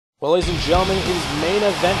Well, ladies and gentlemen, it is main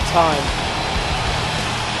event time.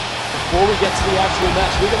 Before we get to the actual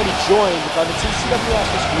match, we're going to be joined by the TCW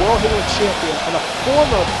World Heavyweight Champion and a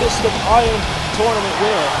former Fist of Iron tournament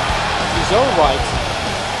winner in his own right,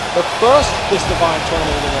 the first Fist of Iron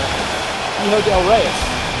tournament winner, Hijo Reyes.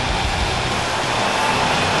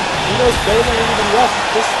 He knows better than anybody else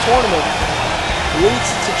that this tournament leads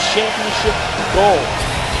to championship gold.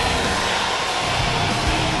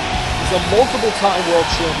 He's a multiple-time world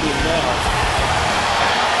champion now.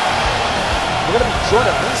 We're going to be joined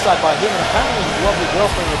at ringside by him and apparently his lovely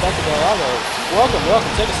girlfriend, Rebecca Delgado. Welcome,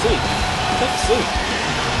 welcome. Take a seat. Take a seat.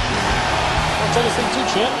 Want to take a seat too,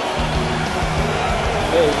 champ?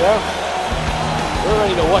 There you go. We're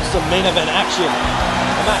ready to watch some main event action.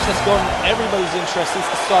 A match that's gotten everybody's interest since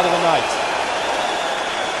the start of the night.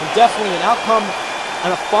 And definitely an outcome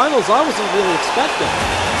and a finals I wasn't really expecting.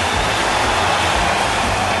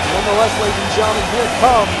 Nonetheless, ladies and gentlemen, here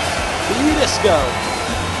comes the Disco.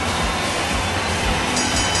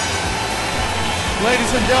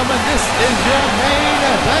 Ladies and gentlemen, this is your main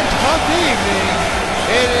event of the evening.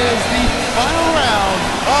 It is the final round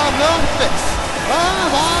of the Fist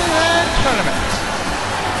of Iron Tournament.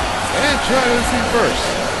 Introducing first,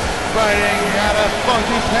 fighting out of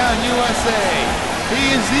Funky Town, USA.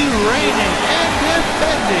 He is the reigning and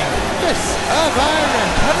defending Fist of Iron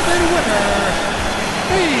Tournament winner,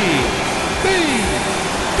 BB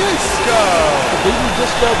Disco. The BB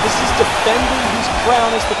Disco, this is defending his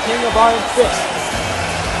crown as the King of Iron Fist.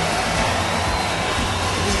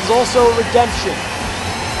 This is also a redemption.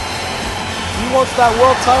 He wants that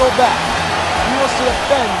world title back. He wants to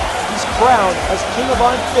defend his crown as King of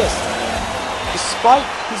Iron Fist. Despite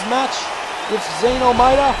his match with Zayn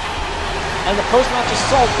Almeida and the post-match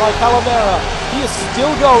assault by Calavera, he is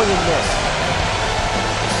still going in this.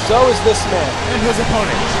 So is this man. And his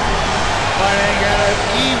opponent, fighting out of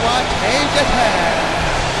Iwate, Japan,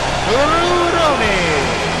 Coronation.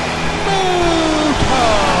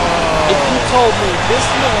 If you told me this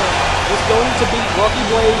man was going to beat Rocky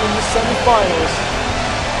Blade in the semifinals,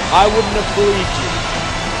 I wouldn't have believed you.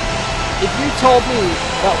 If you told me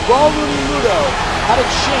that Raul Muto had a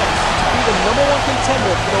chance to be the #1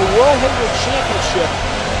 contender for the World Heavyweight Championship,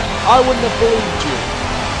 I wouldn't have believed you.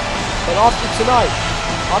 But after tonight,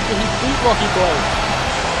 after he beat Rocky Blade,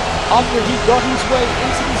 after he got his way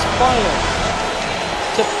into these finals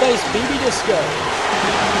to face BB Disco,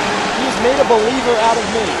 he has made a believer out of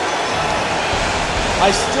me.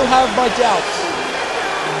 I still have my doubts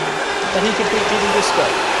that he could beat BB Disco.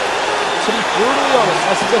 To be brutally honest,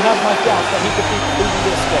 I still have my doubts that he could beat BB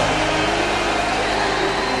Disco.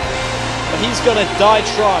 But he's gonna die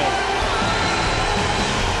trying.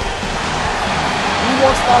 He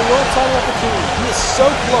wants that world title opportunity. He is so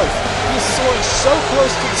close. He is soaring so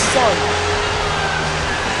close to the sun.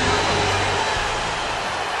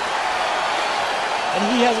 And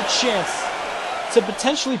he has a chance to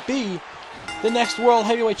potentially be the next World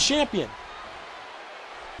Heavyweight Champion.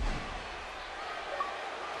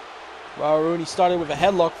 Rooney started with a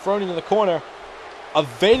headlock thrown into the corner.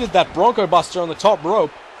 Evaded that Bronco Buster on the top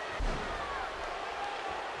rope.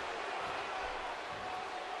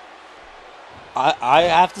 I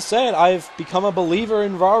have to say it, I've become a believer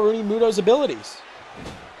in Raul Muto's abilities.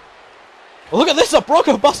 Well, look at this, a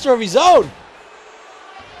Bronco Buster of his own!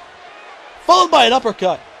 Followed by an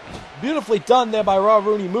uppercut. Beautifully done there by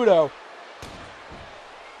Raul Muto.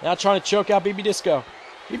 Now trying to choke out BB Disco.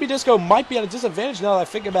 BB Disco might be at a disadvantage now that I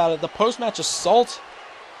think about it. The post-match assault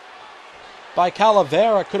by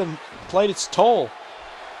Calavera could have played its toll.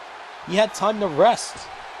 He had time to rest,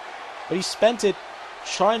 but he spent it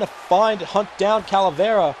trying to hunt down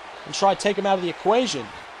Calavera and try to take him out of the equation.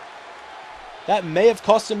 That may have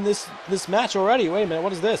cost him this match already. Wait a minute,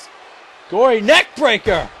 what is this? Gory neck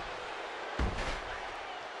breaker!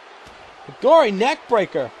 The gory neck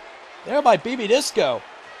breaker. There by BB Disco.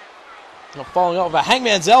 Following up with a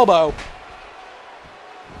hangman's elbow.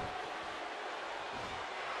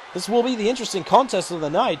 This will be the interesting contest of the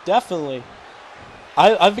night, definitely.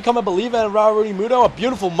 I've become a believer in Raul Muto, a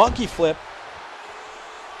beautiful monkey flip.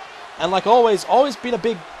 And like always been a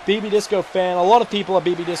big BB Disco fan. A lot of people are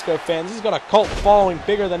BB Disco fans. He's got a cult following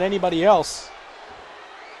bigger than anybody else.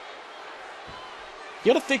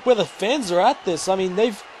 You gotta think where the fans are at this. I mean,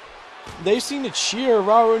 they've seemed to cheer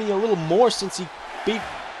Raul a little more since he beat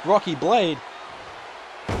Rocky Blade.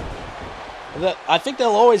 I think they'll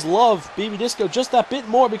always love BB Disco just that bit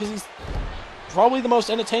more because he's probably the most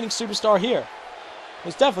entertaining superstar here.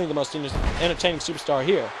 He's definitely the most entertaining superstar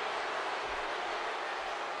here.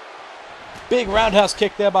 Big roundhouse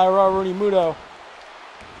kick there by Raul Muto.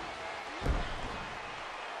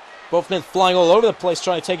 Both men flying all over the place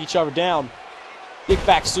trying to take each other down. Big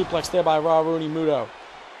back suplex there by Raoni Muto.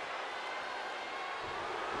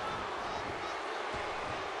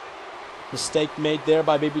 Mistake made there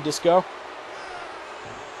by Baby Disco.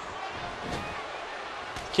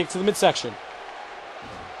 Kick to the midsection.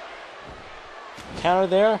 Counter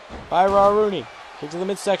there by Raoni. Kick to the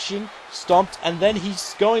midsection. Stomped, and then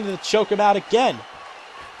he's going to choke him out again.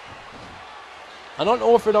 An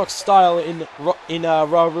unorthodox style in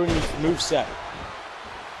Raoni's moveset.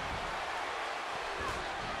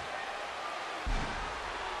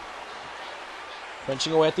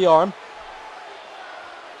 Wrenching away at the arm.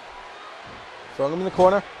 Throwing him in the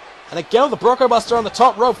corner. And again with the Bronco Buster on the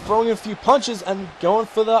top rope, throwing in a few punches and going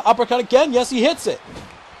for the uppercut again. Yes, he hits it.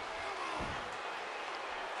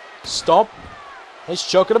 Stomp. He's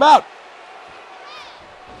choking him out.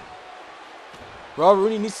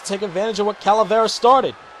 Raoni needs to take advantage of what Calavera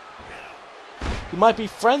started. He might be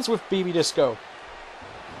friends with BB Disco,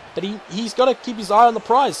 but he's got to keep his eye on the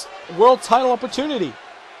prize. World title opportunity.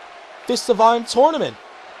 Fist of Iron tournament.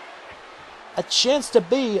 A chance to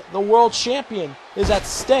be the world champion is at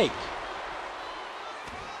stake.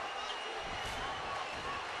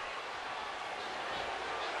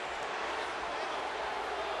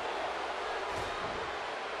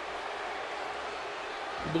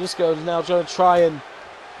 Disco is now going to try and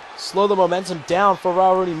slow the momentum down for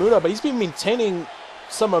Raoni Muto, but he's been maintaining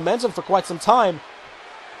some momentum for quite some time.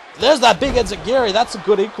 There's that big Enziguri. That's a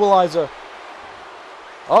good equalizer.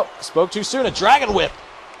 Oh, spoke too soon. A Dragon Whip.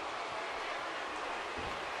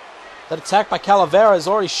 That attack by Calavera is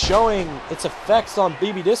already showing its effects on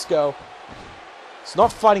BB Disco. It's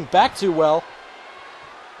not fighting back too well.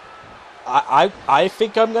 I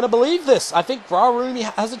think I'm going to believe this. I think Raoni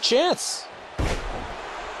has a chance.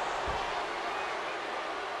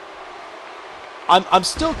 I'm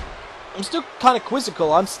still kind of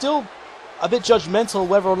quizzical. I'm still a bit judgmental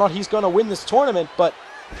whether or not he's going to win this tournament, but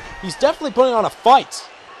he's definitely putting on a fight.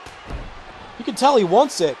 You can tell he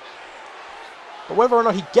wants it, but whether or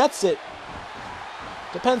not he gets it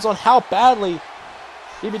depends on how badly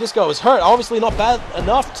BB Disco is hurt. Obviously not bad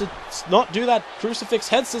enough to not do that crucifix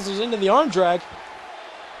head scissors into the arm drag.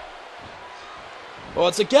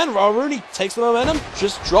 Once again, Raoni takes the momentum,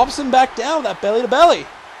 just drops him back down, that belly to belly.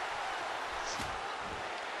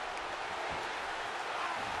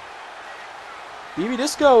 BB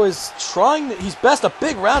Disco is trying his best. A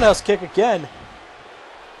big roundhouse kick again.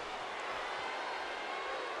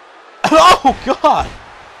 Oh, God!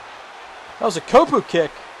 That was a Kopu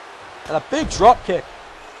kick. And a big drop kick.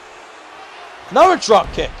 Another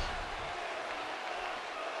drop kick.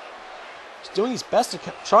 He's doing his best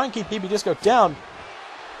to try and keep BB Disco down.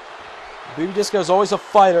 BB Disco is always a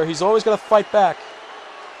fighter. He's always going to fight back.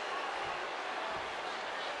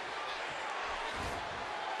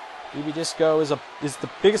 BB Disco is the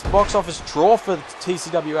biggest box office draw for the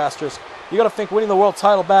TCW Astros. You got to think winning the world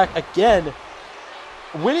title back again,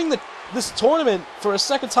 winning this tournament for a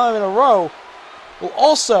second time in a row, will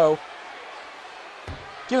also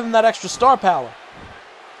give him that extra star power.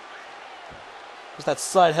 There's that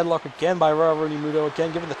side headlock again by Raoni Muto,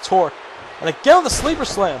 again giving the torque, and again with the sleeper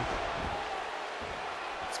slam.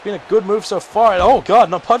 It's been a good move so far, and oh God,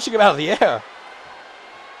 not punching him out of the air.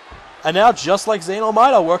 And now, just like Zayn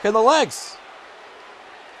Almeida, working the legs.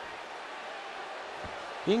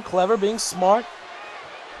 Being clever, being smart.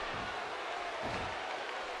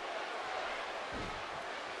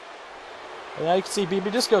 And now you can see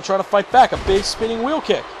BB Disco trying to fight back. A big spinning wheel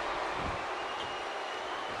kick.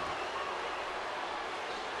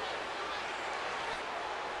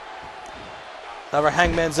 Another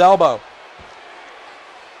Hangman's elbow.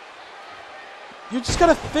 You just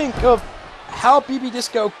gotta think of how BB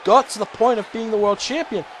Disco got to the point of being the world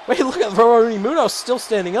champion. Wait, look at Raoni Muto still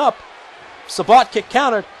standing up. Sabat kick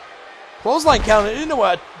countered. Clothesline countered into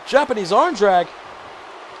a Japanese arm drag.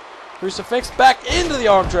 Crucifix back into the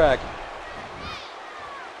arm drag.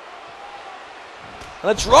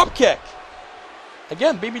 And a drop kick.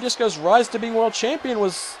 Again, BB Disco's rise to being world champion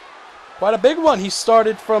was quite a big one. He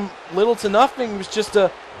started from little to nothing. He was just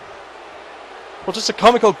a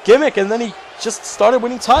comical gimmick, and then he just started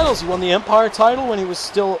winning titles. He won the Empire title when he was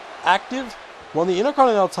still active, won the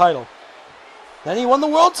Intercontinental title. Then he won the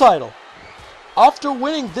World title. After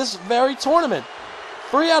winning this very tournament,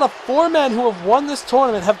 3 out of 4 men who have won this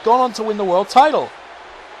tournament have gone on to win the World title.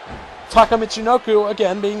 Taka Michinoku,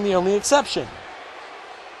 again, being the only exception.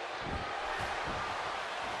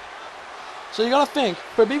 So you gotta think,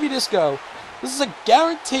 for BB Disco, this is a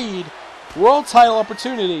guaranteed World title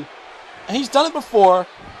opportunity. And he's done it before,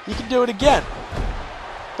 he can do it again.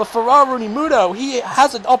 But for Raoni Muto, he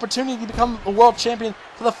has an opportunity to become a world champion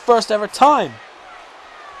for the first ever time.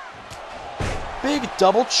 Big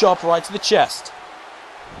double chop right to the chest.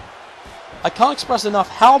 I can't express enough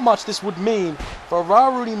how much this would mean for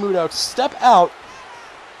Rudy Muto to step out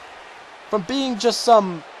from being just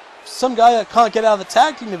some guy that can't get out of the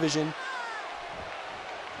tag team division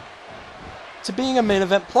to being a main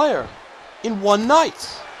event player in one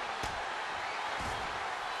night.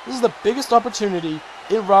 This is the biggest opportunity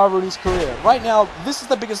in Rudy's career. Right now, this is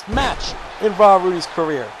the biggest match in Rudy's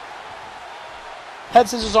career. Head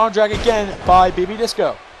scissors arm drag again by BB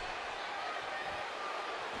Disco.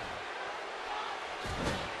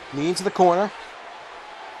 Knee into the corner.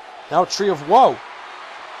 Now a tree of woe.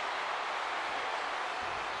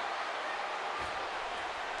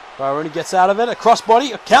 Rudy gets out of it. A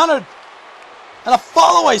crossbody, a counter, and a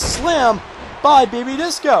follow-away slam by BB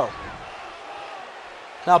Disco.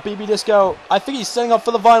 Now BB Disco, I think he's setting up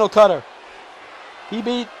for the vinyl cutter. He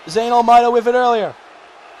beat Zayn Almeida with it earlier.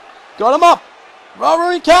 Got him up.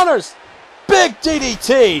 Rudy counters. Big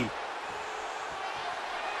DDT.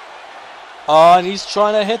 Oh, and he's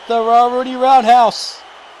trying to hit the Rudy Roundhouse.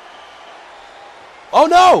 Oh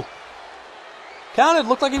no! Counted.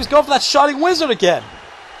 Looked like he was going for that Shining Wizard again.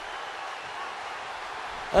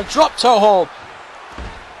 A drop toe hold.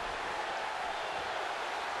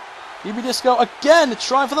 BB Disco again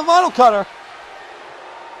trying for the vinyl cutter.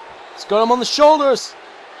 He's got him on the shoulders.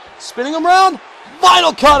 Spinning him around.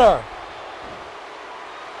 Vinyl cutter.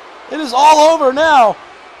 It is all over now.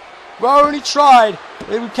 Rudy tried.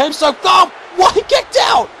 It became so... Oh! What? He kicked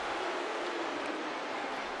out!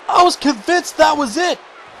 I was convinced that was it.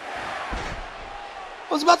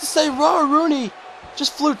 I was about to say Rudy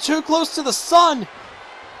just flew too close to the sun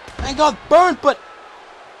and got burnt, but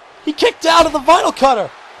he kicked out of the vinyl cutter.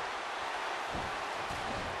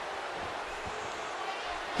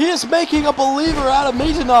 He is making a believer out of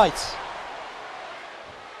me tonight.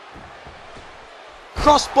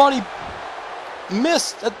 Crossbody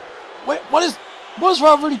missed. Wait, what is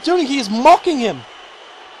Rudy doing? He is mocking him.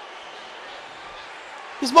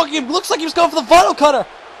 He's mocking him. Looks like he was going for the vinyl cutter.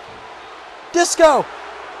 Disco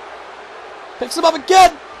picks him up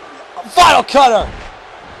again. Vinyl cutter.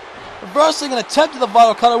 Reversing an attempt at the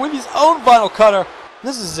vinyl cutter with his own vinyl cutter.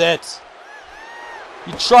 This is it.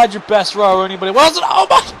 You tried your best, Rudy, but it wasn't. Oh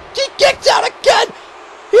my! He kicked out again.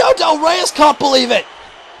 Hijo Reyes can't believe it.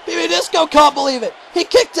 BB Disco can't believe it. He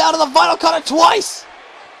kicked out of the vinyl cutter twice.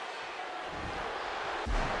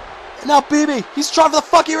 And now BB, he's trying for the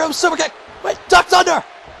fucking room super kick. Wait, ducked under.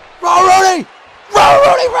 Rudy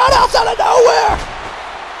roundhouse out of nowhere.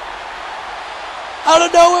 Out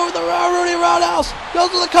of nowhere with the Rudy roundhouse. Goes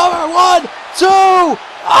to the cover. 1, 2.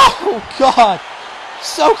 Oh God,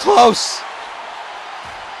 so close.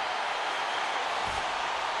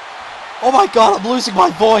 Oh my God, I'm losing my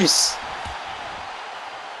voice.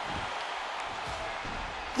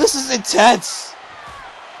 This is intense.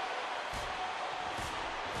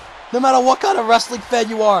 No matter what kind of wrestling fan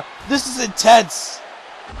you are, this is intense.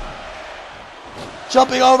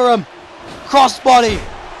 Jumping over him. Crossbody.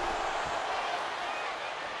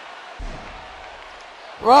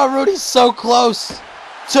 Rudy's so close.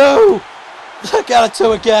 2. Count of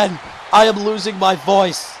 2 again. I am losing my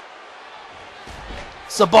voice.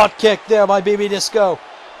 Sabat kick there by BB Disco.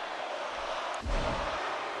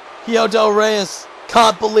 Hijo Reyes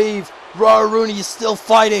can't believe Rudy is still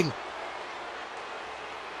fighting.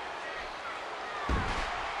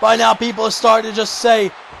 By now people are starting to just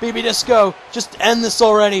say, BB Disco, just end this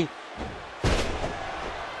already.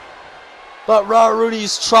 But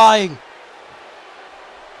Rudy's trying.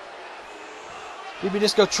 BB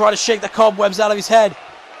Disco trying to shake the cobwebs out of his head.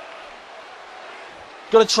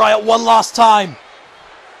 Gonna try it one last time.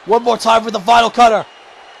 One more time with the vinyl cutter.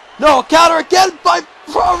 No, a counter again by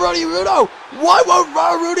Rudy Muto. Why won't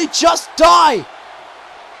Rudy just die?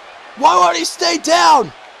 Why won't he stay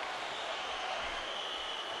down?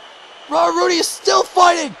 Rudy is still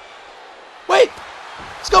fighting. Wait,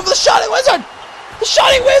 let's go for the Shining Wizard. The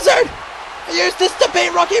Shining Wizard. Use this to beat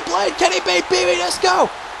Rocky Blade. Can he beat BB Disco?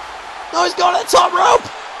 No, he's going to the top rope.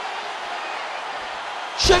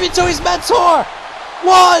 Tribute to his mentor.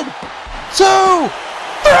 1, 2,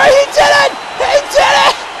 3. He did it. He did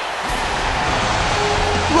it.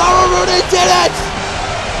 Rudy did it.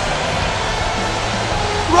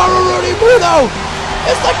 Rudy Muto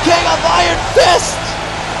is the king of Iron Fist.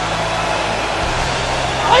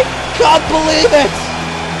 I can't believe it!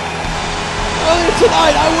 Earlier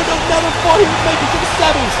tonight, I would have never thought he would make it to the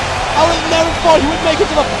semis. I would have never thought he would make it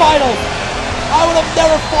to the finals. I would have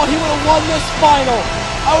never thought he would have won this final.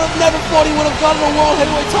 I would have never thought he would have gotten a World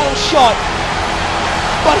Heavyweight title shot.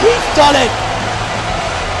 But he's done it!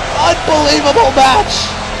 Unbelievable match!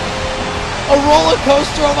 A roller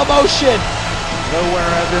coaster of emotion! The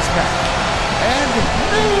winner of this match, and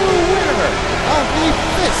new winner of the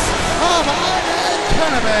Fist of Iron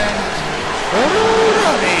Tournament,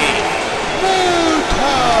 Rudy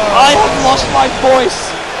Muto! I have lost my voice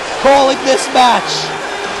calling this match.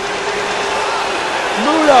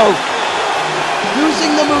 Muto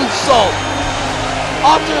using the moonsault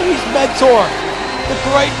after his mentor, the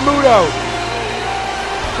great Muto.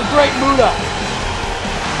 The great Muta.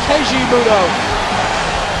 Keiji Muto.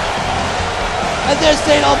 And there's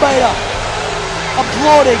Dane Almeida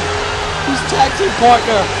applauding his tag team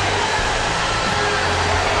partner.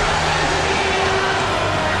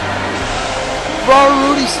 Raw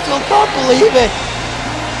Rudy still can't believe it.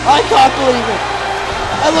 I can't believe it.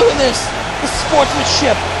 And look at this. The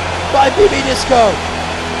sportsmanship by BB Disco.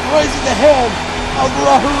 Raising the hand of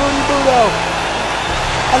Raw Rudy Muto.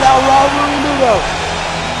 And now Raw Rudy Muto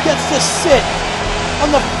gets to sit on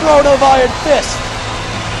the throne of Iron Fist.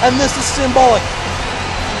 And this is symbolic.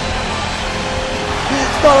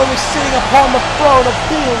 He's not only sitting upon the throne of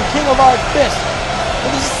being King of Iron Fist, but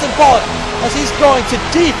this is symbolic as he's going to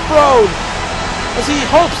dethrone, as he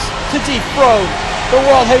hopes to dethrone the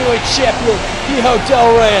World Heavyweight Champion,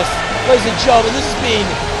 Hijo Reyes. Ladies and gentlemen, this has been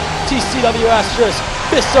TCW Astros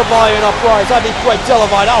Fist of Iron Uprise. I've been Greg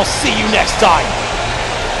Delavine. I'll see you next time.